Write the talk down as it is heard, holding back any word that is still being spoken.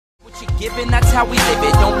what you're given, that's how we live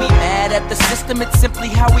it. Don't be mad at the system, it's simply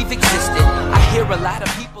how we've existed. I hear a lot of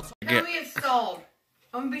people Tell me it's stalled.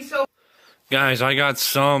 I'm gonna be so... Guys, I got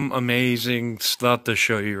some amazing stuff to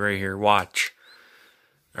show you right here. Watch.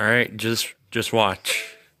 Alright, just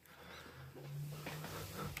watch.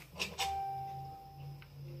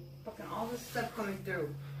 Fucking all this stuff coming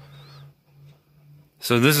through.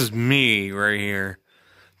 So this is me right here.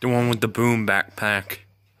 The one with the boom backpack.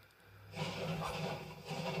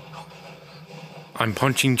 I'm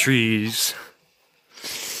punching trees.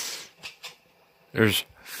 There's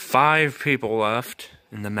 5 people left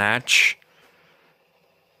in the match.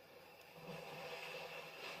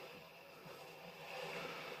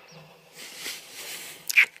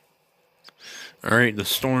 Alright, the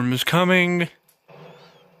storm is coming.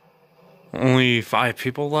 Only 5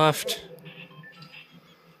 people left.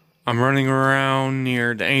 I'm running around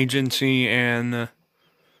near the agency and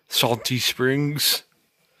Salty Springs.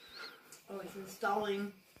 Oh, it's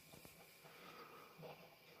installing.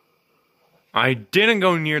 I didn't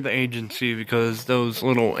go near the agency because those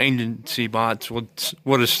little agency bots would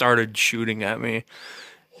have started shooting at me.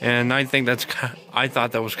 And I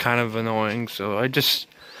thought that was kind of annoying, so I just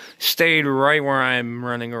stayed right where I'm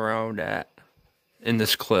running around at in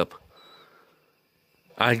this clip.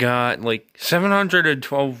 I got like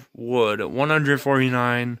 712 wood,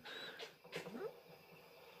 149.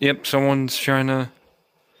 Yep, someone's trying to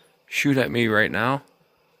shoot at me right now.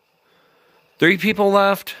 3 people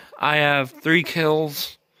left. I have 3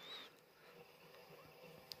 kills.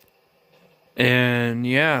 And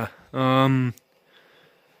yeah, I'm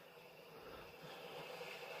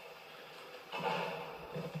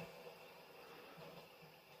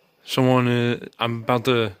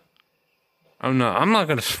not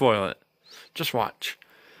gonna spoil it. Just watch.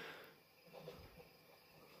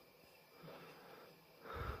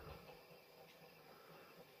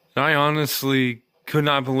 I honestly could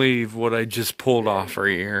not believe what I just pulled off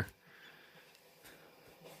right here.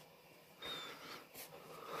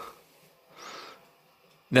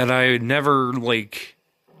 That I never,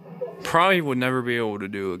 probably would never be able to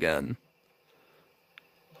do again.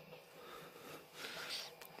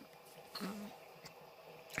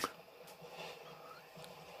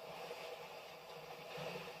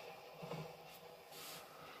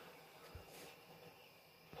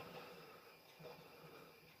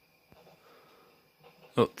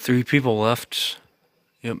 Oh, 3 people left.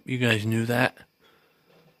 Yep, you guys knew that.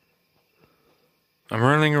 I'm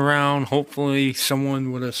running around. Hopefully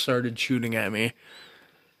someone would have started shooting at me.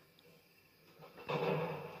 I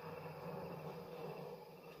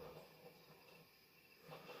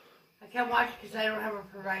can't watch because I don't have a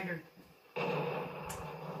provider.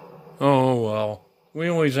 Oh, well. We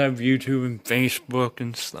always have YouTube and Facebook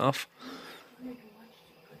and stuff.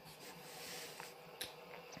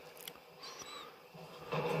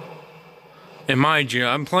 And mind you,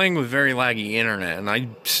 I'm playing with very laggy internet, and I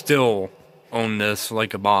still own this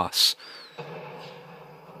like a boss.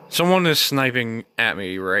 Someone is sniping at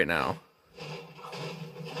me right now.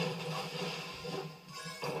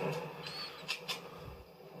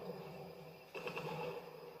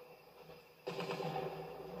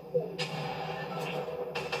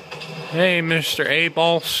 Hey, Mr.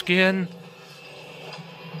 8-Ball Skin.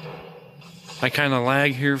 I kind of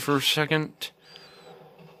lag here for a second.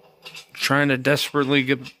 Trying to desperately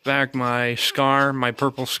get back my scar, my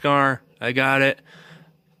purple scar. I got it.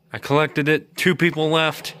 I collected it. 2 people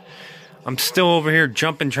left. I'm still over here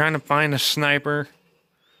jumping, trying to find a sniper.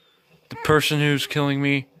 The person who's killing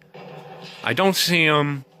me. I don't see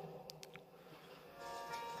him.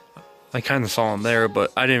 I kind of saw him there,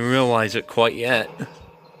 but I didn't realize it quite yet.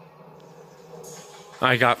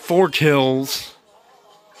 I got 4 kills.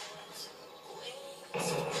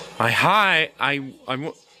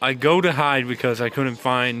 I go to hide because I couldn't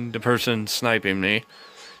find the person sniping me.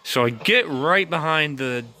 So I get right behind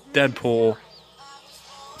the Deadpool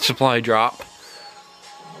supply drop.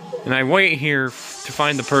 And I wait here to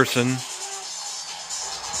find the person.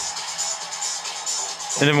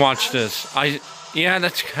 And then watch this. Yeah,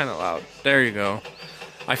 that's kind of loud. There you go.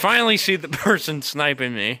 I finally see the person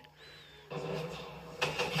sniping me.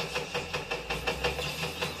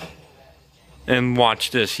 And watch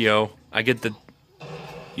this, yo.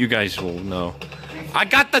 You guys will know. I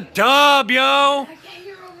got the dub, yo! I can't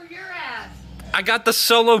hear over your ass. I got the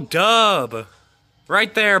solo dub.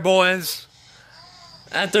 Right there, boys.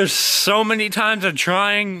 After so many times of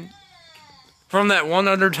trying, from that one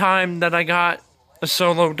other time that I got a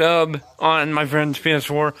solo dub on my friend's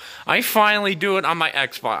PS4, I finally do it on my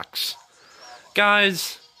Xbox.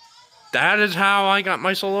 Guys, that is how I got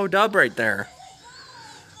my solo dub right there.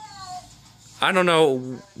 I don't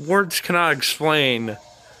know, words cannot explain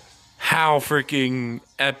how freaking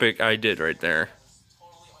epic I did right there.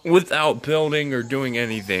 Without building or doing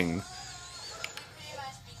anything.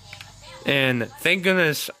 And thank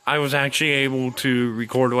goodness I was actually able to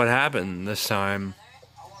record what happened this time.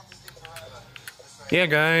 Yeah,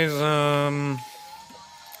 guys,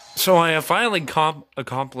 so I have finally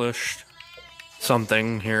accomplished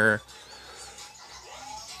something here.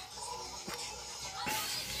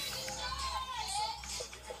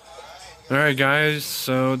 Alright guys,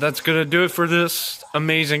 so that's gonna do it for this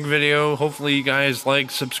amazing video. Hopefully you guys like,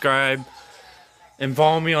 subscribe, and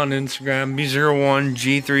follow me on Instagram,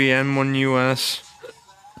 B01G3N1US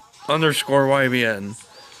 _YBN.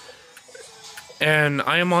 And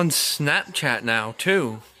I am on Snapchat now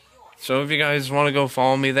too. So if you guys want to go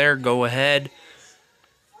follow me there, go ahead.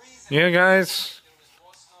 Yeah guys.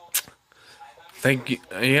 Thank you.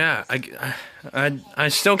 Yeah, I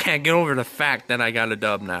still can't get over the fact that I got a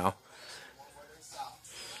dub now.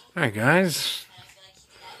 Alright guys,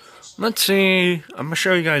 let's see, I'm going to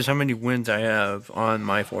show you guys how many wins I have on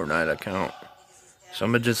my Fortnite account. So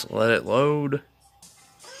I'm going to just let it load.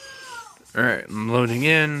 Alright, I'm loading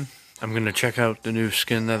in. I'm going to check out the new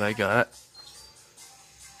skin that I got.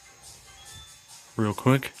 Real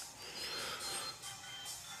quick.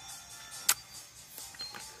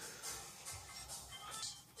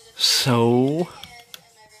 So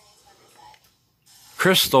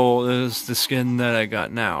Crystal is the skin that I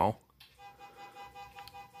got now.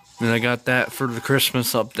 And I got that for the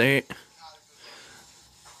Christmas update.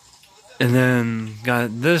 And then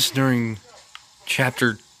got this during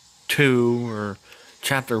Chapter 2 or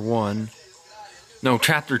Chapter 1. No,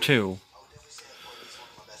 Chapter 2.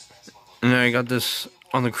 And then I got this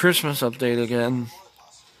on the Christmas update again.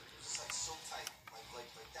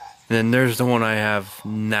 And then there's the one I have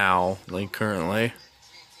now, like currently.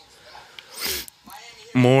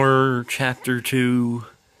 More Chapter 2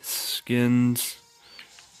 skins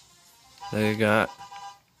that I got.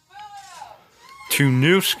 2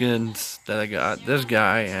 new skins that I got. This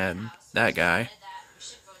guy and that guy.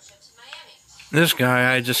 This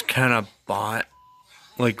guy I just kind of bought,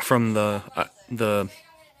 like from the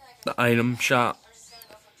item shop.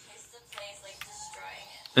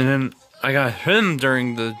 And then I got him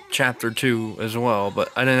during the Chapter 2 as well,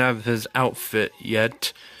 but I didn't have his outfit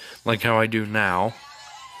yet, like how I do now.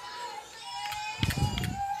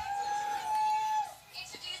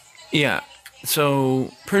 Yeah,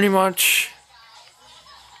 so pretty much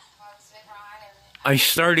I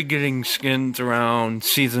started getting skins around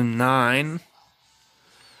Season 9.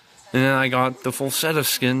 And then I got the full set of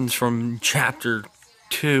skins from Chapter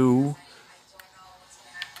 2.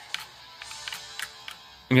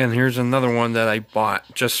 Again, here's another one that I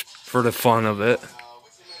bought just for the fun of it.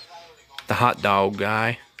 The hot dog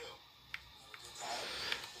guy.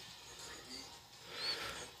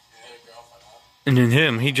 And then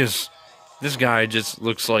him, this guy just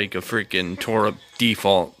looks like a freaking tore up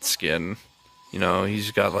default skin. You know,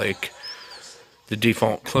 he's got like the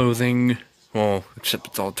default clothing. Well, except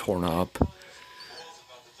it's all torn up.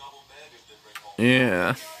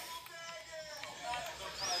 Yeah.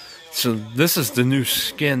 So this is the new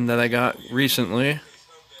skin that I got recently.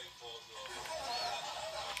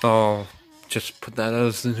 I'll just put that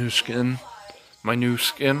as the new skin. My new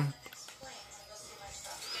skin.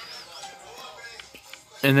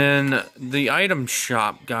 And then the item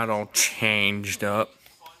shop got all changed up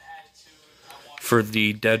for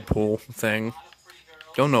the Deadpool thing.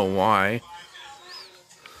 Don't know why.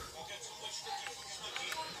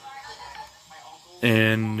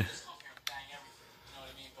 And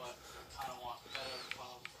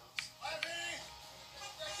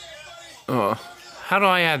how do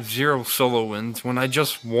I have 0 solo wins when I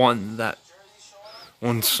just won that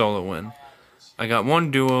one solo win? I got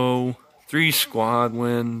 1 duo, 3 squad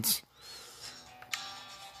wins,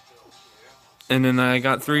 and then I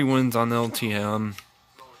got 3 wins on LTM.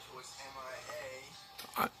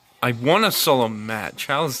 I won a solo match.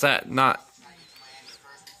 How is that not?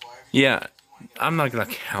 Yeah, I'm not gonna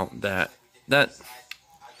count that. I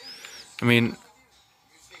mean,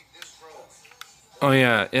 oh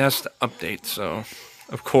yeah, it has to update, so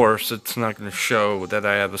of course it's not gonna show that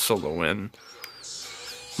I have a solo win.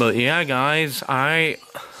 But yeah, guys,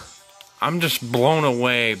 I'm just blown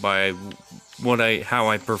away by how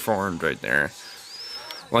I performed right there.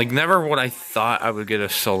 Like, never would I thought I would get a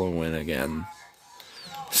solo win again.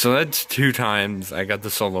 So that's 2 times I got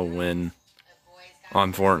the solo win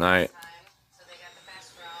on Fortnite.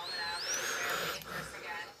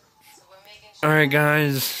 Alright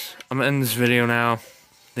guys, I'm gonna end this video now.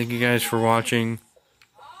 Thank you guys for watching.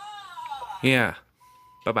 Yeah,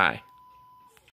 bye-bye.